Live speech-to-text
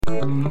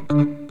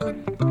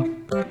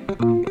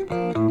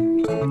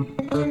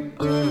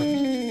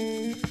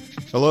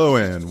Hello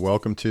and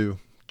welcome to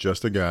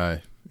Just a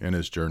Guy and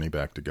His Journey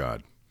Back to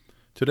God.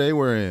 Today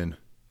we're in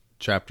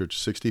chapter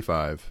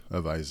 65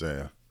 of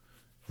Isaiah.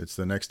 It's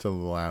the next to the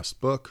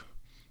last book,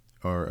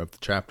 or of the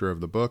chapter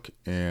of the book,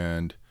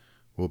 and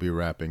we'll be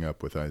wrapping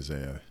up with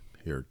Isaiah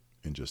here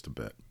in just a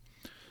bit.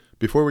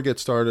 Before we get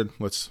started,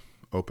 let's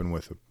open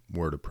with a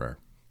word of prayer.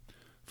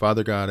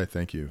 Father God, I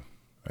thank you.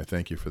 I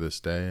thank you for this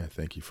day. I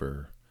thank you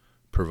for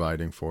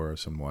providing for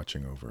us and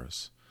watching over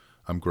us.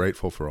 I'm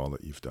grateful for all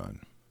that you've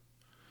done.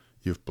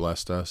 You've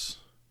blessed us.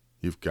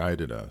 You've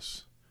guided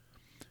us.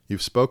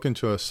 You've spoken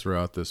to us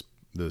throughout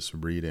this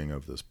reading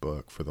of this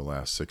book for the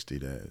last 60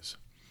 days.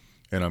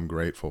 And I'm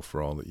grateful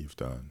for all that you've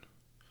done,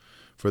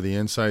 for the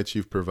insights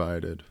you've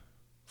provided,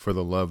 for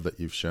the love that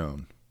you've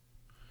shown.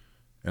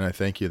 And I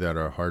thank you that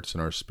our hearts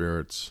and our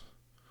spirits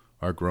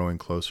are growing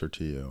closer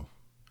to you.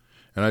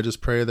 And I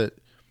just pray that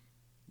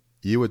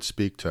you would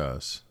speak to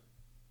us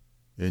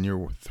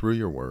through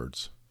your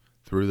words,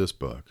 through this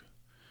book.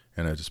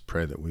 And I just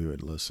pray that we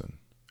would listen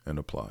and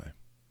apply.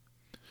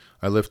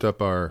 I lift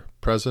up our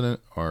president,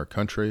 our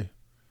country,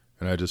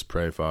 and I just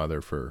pray, Father,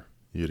 for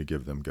you to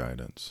give them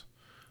guidance.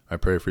 I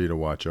pray for you to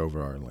watch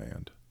over our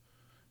land.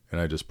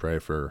 And I just pray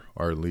for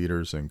our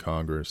leaders in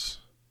Congress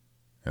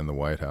and the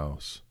White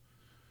House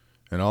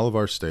and all of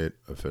our state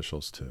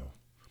officials too.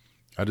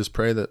 I just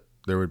pray that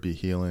there would be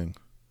healing,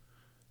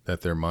 that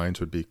their minds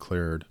would be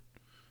cleared,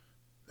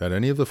 that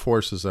any of the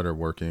forces that are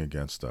working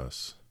against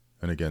us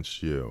and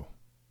against you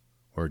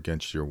or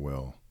against your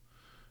will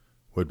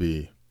would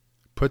be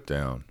put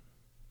down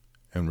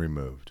and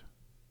removed.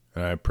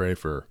 And I pray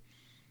for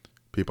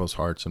people's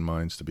hearts and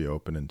minds to be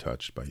open and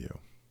touched by you.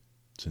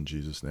 It's in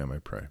Jesus' name I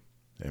pray.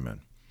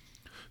 Amen.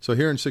 So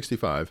here in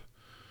 65,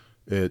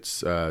 it's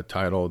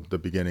titled, the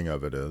beginning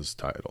of it is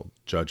titled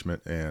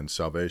Judgment and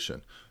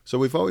Salvation. So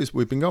we've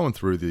been going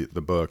through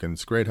the book, and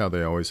it's great how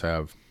they always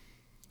have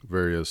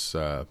various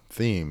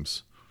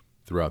themes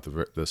throughout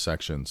the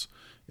sections.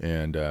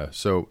 And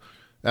so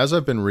as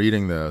I've been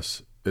reading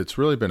this, it's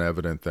really been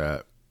evident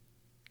that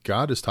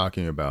God is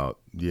talking about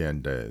the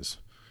end days.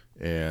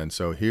 And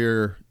so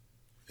here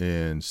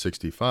in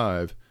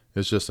 65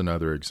 is just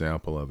another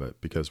example of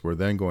it, because we're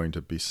then going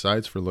to,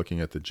 besides for looking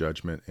at the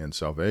judgment and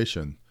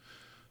salvation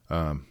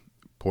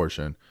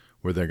portion,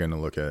 we're then going to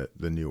look at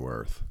the new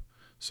earth.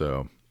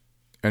 So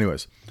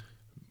anyways,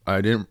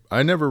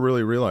 I never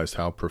really realized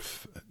how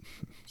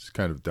it's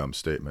kind of a dumb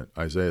statement.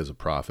 Isaiah is a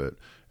prophet,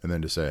 and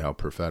then to say how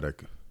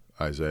prophetic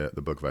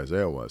the book of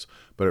Isaiah was.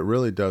 But it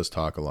really does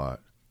talk a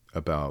lot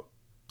about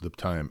the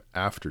time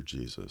after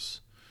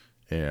Jesus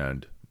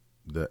and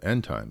the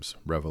end times,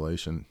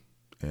 Revelation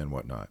and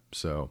whatnot.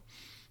 So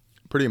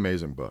pretty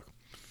amazing book.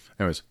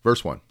 Anyways,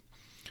 verse 1.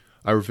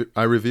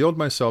 I revealed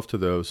myself to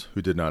those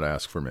who did not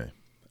ask for me.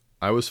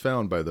 I was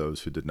found by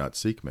those who did not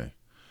seek me.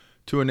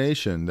 To a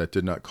nation that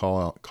did not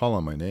call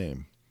on my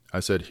name, I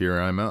said, Here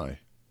am I,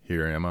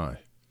 here am I.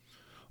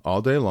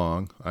 All day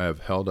long I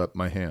have held up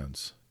my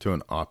hands to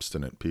an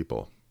obstinate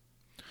people,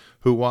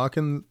 who walk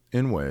in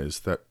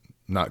ways that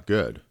not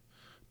good,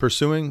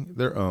 pursuing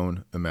their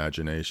own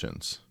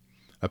imaginations,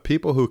 a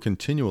people who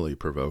continually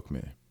provoke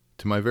me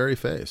to my very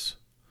face,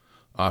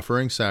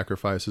 offering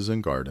sacrifices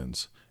in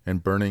gardens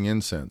and burning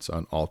incense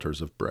on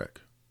altars of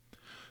brick,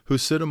 who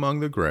sit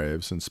among the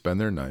graves and spend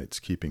their nights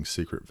keeping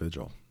secret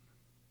vigil,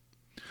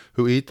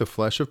 who eat the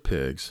flesh of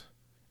pigs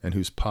and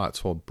whose pots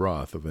hold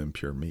broth of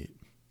impure meat,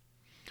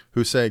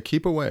 who say,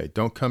 Keep away,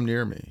 don't come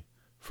near me,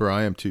 for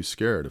I am too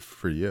scared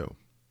for you.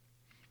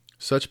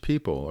 Such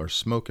people are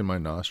smoke in my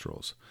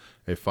nostrils,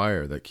 a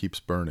fire that keeps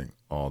burning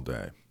all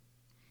day.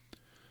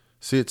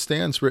 See, it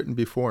stands written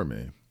before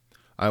me,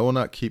 I will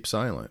not keep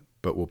silent,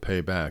 but will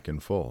pay back in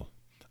full.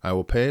 I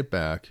will pay it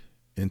back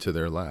into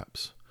their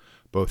laps,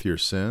 both your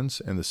sins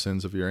and the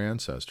sins of your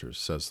ancestors,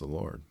 says the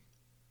Lord.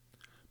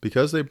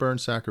 Because they burned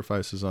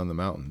sacrifices on the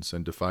mountains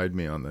and defied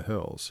me on the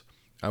hills,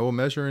 I will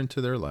measure into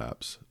their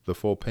laps the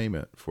full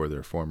payment for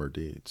their former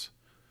deeds.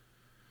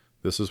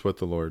 This is what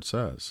the Lord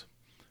says.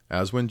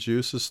 As when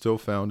juice is still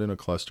found in a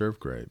cluster of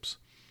grapes,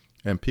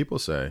 and people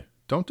say,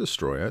 Don't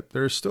destroy it,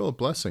 there is still a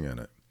blessing in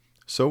it,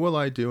 so will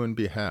I do in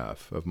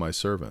behalf of my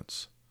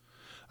servants.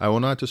 I will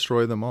not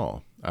destroy them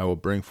all. I will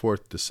bring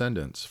forth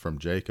descendants from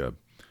Jacob,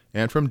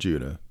 and from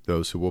Judah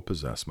those who will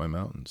possess my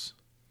mountains.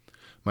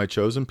 My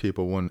chosen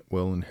people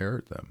will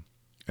inherit them,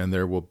 and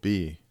there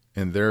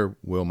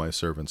will my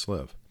servants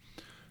live.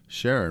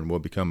 Sharon will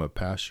become a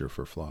pasture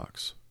for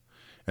flocks,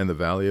 and the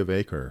valley of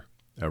Achor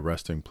a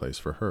resting place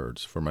for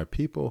herds, for my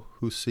people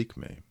who seek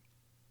me.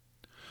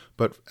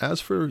 But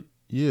as for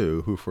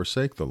you who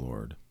forsake the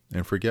Lord,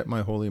 and forget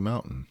my holy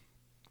mountain,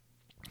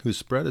 who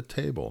spread a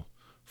table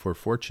for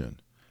fortune,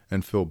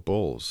 and fill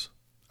bowls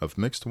of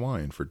mixed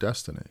wine for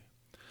destiny,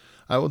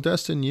 I will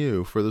destine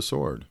you for the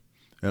sword,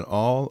 and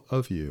all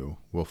of you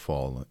will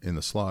fall in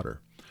the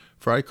slaughter.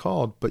 For I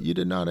called, but you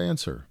did not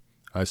answer.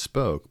 I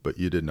spoke, but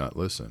you did not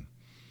listen.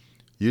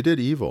 You did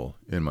evil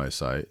in my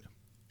sight,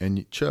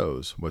 and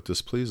chose what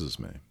displeases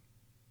me.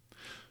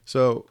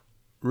 So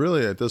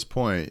really at this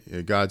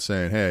point, God's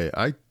saying, hey,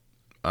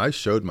 I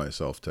showed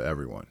myself to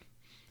everyone,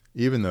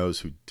 even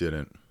those who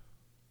didn't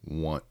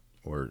want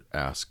or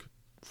ask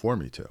for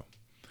me to.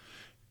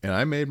 And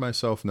I made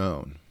myself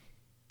known.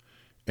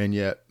 And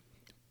yet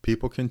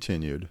people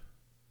continued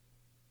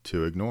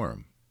to ignore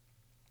him.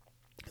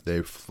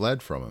 They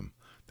fled from him.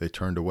 They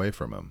turned away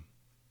from him.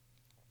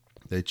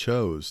 They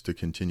chose to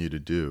continue to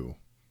do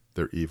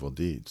their evil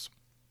deeds.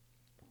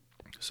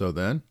 So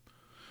then,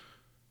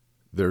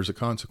 there's a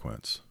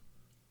consequence.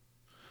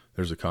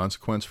 There's a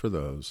consequence for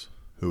those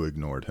who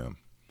ignored him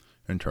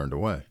and turned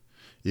away,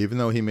 even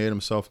though he made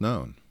himself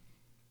known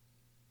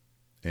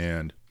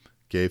and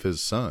gave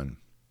his son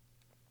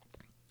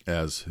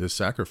as his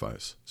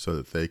sacrifice so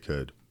that they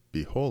could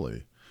be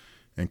holy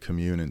and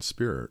commune in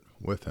spirit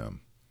with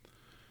him.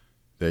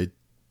 They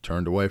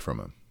turned away from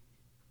him.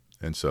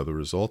 And so the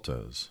result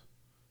is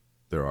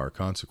there are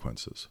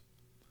consequences.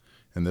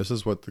 And this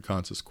is what the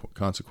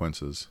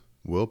consequences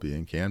will be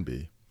and can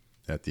be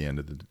at the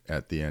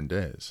end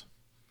days.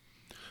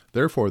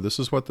 Therefore, this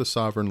is what the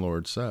sovereign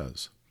Lord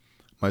says.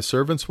 My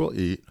servants will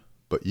eat,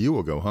 but you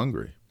will go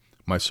hungry.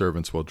 My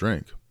servants will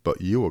drink,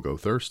 but you will go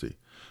thirsty.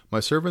 My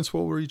servants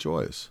will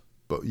rejoice,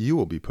 but you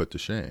will be put to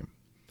shame.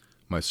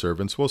 My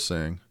servants will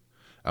sing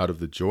out of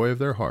the joy of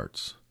their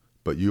hearts,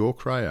 but you will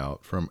cry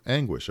out from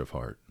anguish of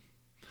heart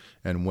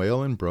and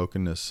wail in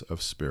brokenness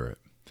of spirit.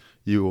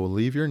 You will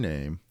leave your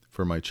name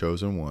for my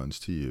chosen ones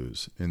to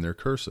use in their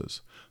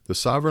curses. The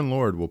sovereign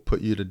Lord will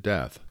put you to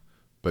death,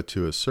 but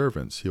to his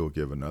servants he will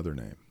give another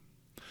name.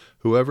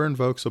 Whoever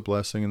invokes a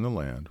blessing in the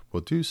land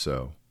will do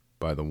so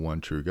by the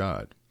one true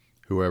God.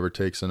 Whoever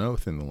takes an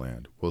oath in the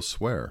land will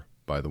swear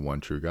by the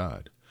one true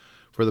God.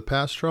 For the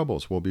past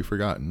troubles will be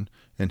forgotten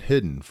and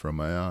hidden from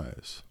my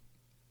eyes.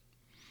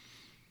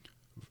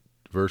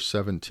 Verse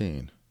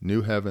 17,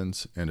 new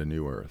heavens and a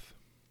new earth.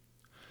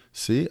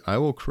 See, I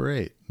will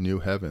create new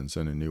heavens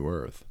and a new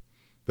earth.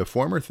 The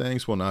former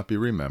things will not be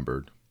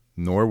remembered,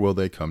 nor will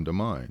they come to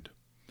mind.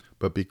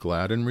 But be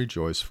glad and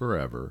rejoice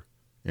forever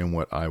in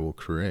what I will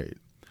create.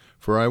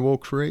 For I will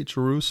create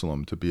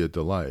Jerusalem to be a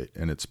delight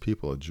and its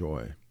people a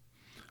joy.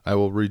 I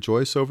will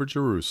rejoice over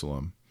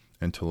Jerusalem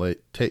and to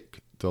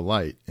take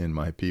delight in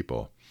my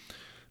people.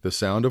 The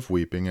sound of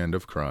weeping and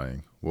of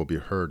crying will be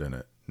heard in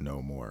it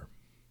no more.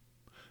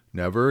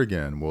 Never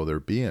again will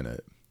there be in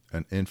it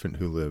an infant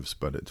who lives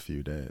but a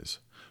few days,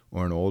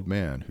 or an old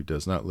man who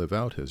does not live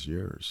out his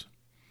years.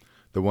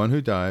 The one who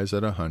dies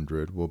at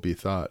 100 will be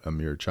thought a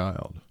mere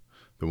child.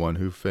 The one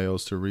who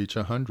fails to reach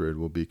 100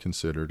 will be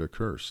considered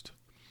accursed.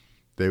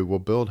 They will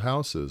build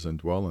houses and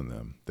dwell in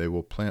them. They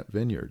will plant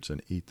vineyards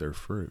and eat their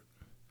fruit.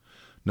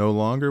 No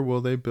longer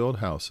will they build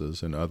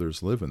houses and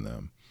others live in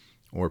them,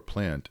 or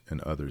plant and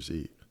others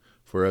eat.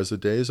 For as the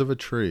days of a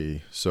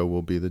tree, so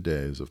will be the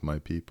days of my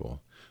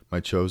people. My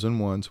chosen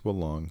ones will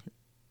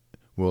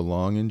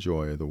long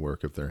enjoy the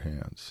work of their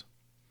hands.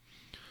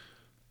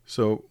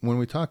 So when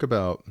we talk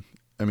about,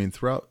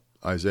 throughout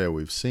Isaiah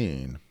we've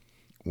seen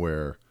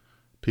where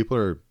people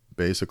are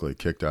basically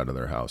kicked out of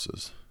their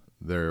houses.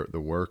 The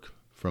work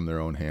from their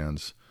own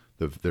hands,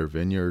 their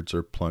vineyards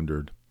are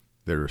plundered,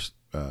 their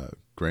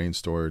grain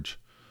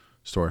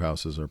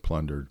storehouses are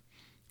plundered,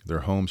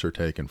 their homes are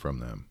taken from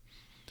them.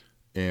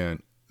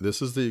 And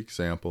this is the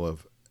example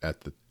of,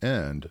 at the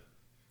end,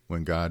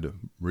 when God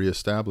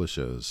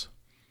reestablishes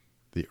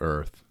the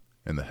earth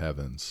and the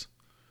heavens,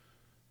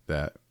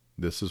 that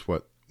this is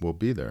what will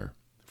be there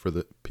for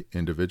the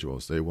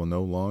individuals. They will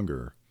no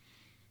longer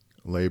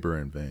labor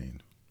in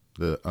vain.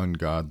 The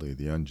ungodly,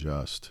 the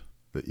unjust,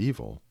 the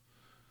evil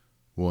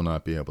will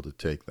not be able to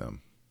take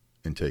them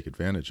and take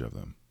advantage of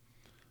them.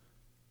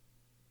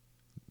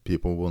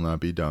 People will not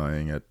be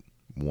dying at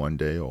 1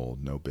 day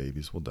old. No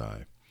babies will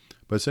die.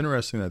 But it's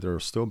interesting that there will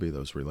still be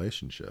those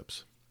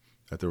relationships,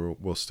 that there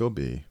will still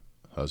be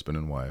husband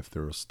and wife.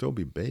 There will still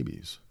be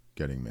babies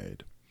getting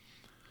made.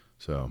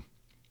 So,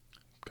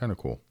 kind of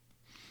cool.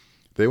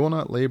 They will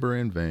not labor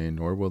in vain,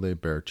 nor will they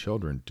bear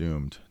children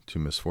doomed to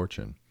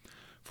misfortune.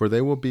 For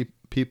they will be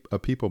a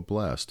people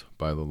blessed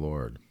by the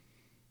Lord,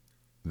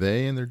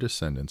 they and their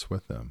descendants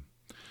with them.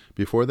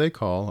 Before they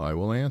call, I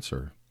will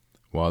answer.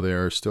 While they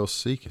are still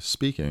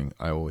speaking,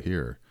 I will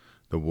hear.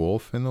 The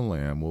wolf and the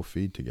lamb will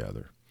feed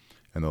together,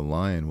 and the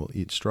lion will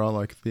eat straw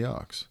like the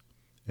ox,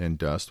 and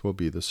dust will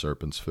be the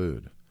serpent's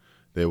food.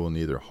 They will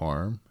neither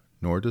harm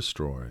nor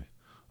destroy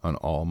on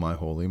all my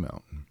holy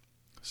mountain,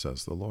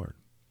 says the Lord.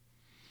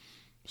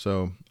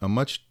 So, a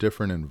much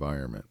different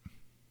environment,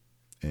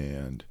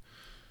 and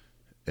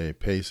a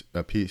place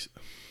of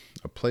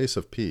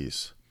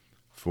peace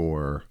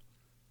for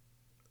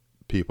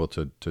people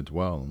to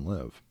dwell and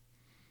live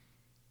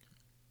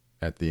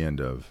at the end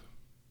of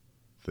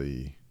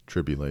the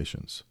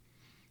tribulations.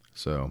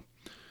 So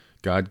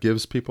God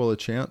gives people a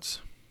chance.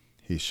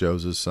 He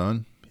shows his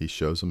son. He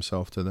shows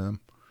himself to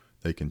them.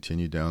 They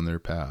continue down their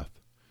path.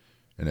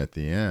 And at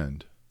the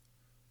end,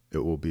 it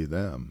will be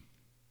them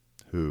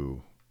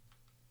who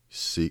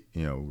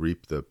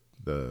reap the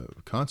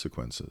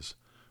consequences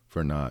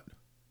for not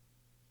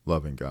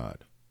loving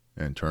God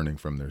and turning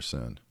from their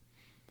sin.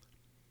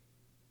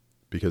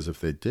 Because if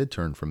they did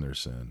turn from their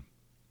sin,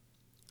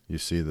 you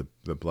see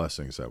the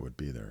blessings that would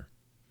be there.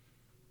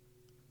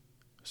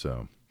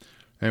 So,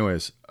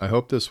 anyways, I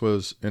hope this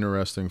was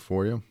interesting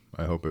for you.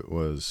 I hope it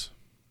was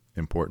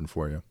important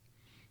for you.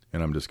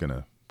 And I'm just going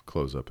to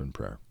close up in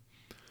prayer.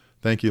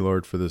 Thank you,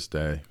 Lord, for this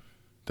day.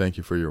 Thank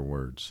you for your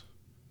words.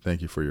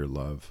 Thank you for your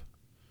love.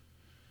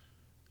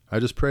 I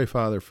just pray,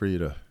 Father, for you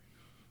to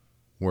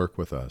work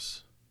with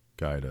us,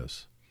 guide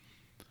us.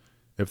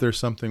 If there's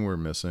something we're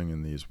missing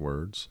in these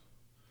words,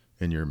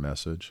 in your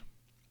message,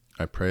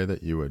 I pray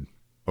that you would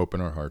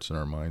open our hearts and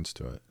our minds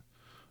to it,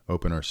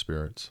 open our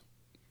spirits,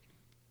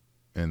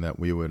 and that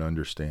we would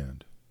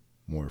understand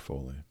more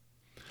fully.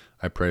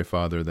 I pray,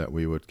 Father, that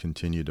we would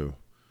continue to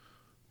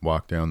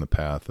walk down the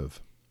path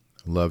of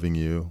loving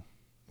you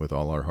with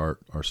all our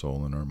heart, our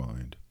soul, and our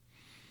mind,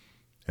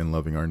 and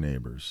loving our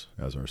neighbors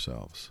as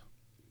ourselves.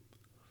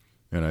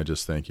 And I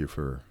just thank you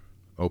for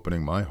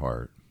opening my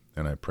heart,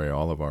 and I pray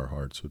all of our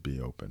hearts would be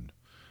opened,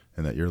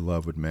 and that your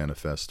love would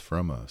manifest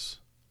from us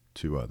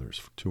to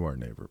others, to our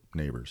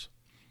neighbors.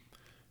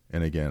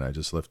 And again, I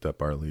just lift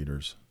up our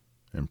leaders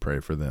and pray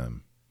for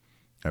them.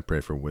 I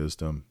pray for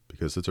wisdom,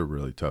 because it's a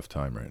really tough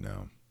time right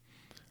now.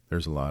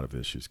 There's a lot of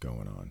issues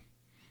going on.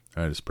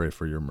 I just pray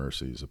for your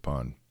mercies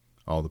upon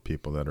all the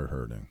people that are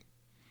hurting,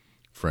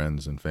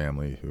 friends and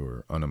family who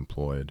are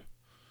unemployed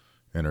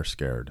and are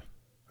scared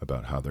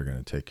about how they're going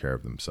to take care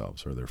of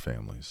themselves or their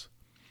families.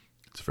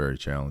 It's very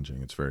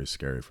challenging. It's very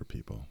scary for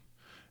people.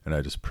 And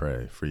I just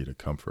pray for you to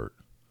comfort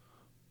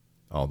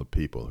all the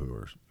people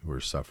who are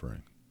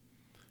suffering.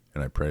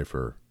 And I pray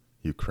for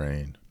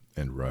Ukraine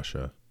and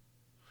Russia.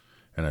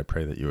 And I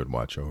pray that you would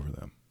watch over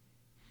them,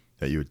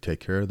 that you would take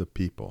care of the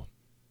people,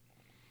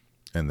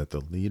 and that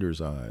the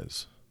leaders'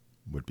 eyes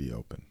would be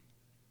open,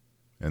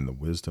 and the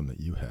wisdom that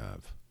you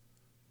have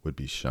would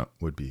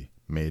be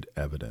made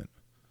evident,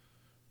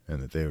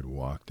 and that they would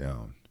walk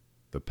down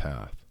the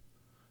path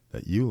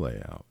that you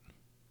lay out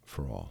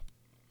for all.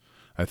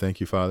 I thank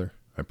you, Father.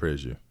 I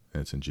praise you.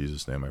 And it's in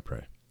Jesus' name I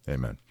pray.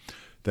 Amen.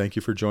 Thank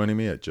you for joining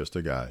me at Just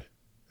a Guy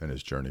and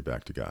his journey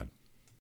back to God.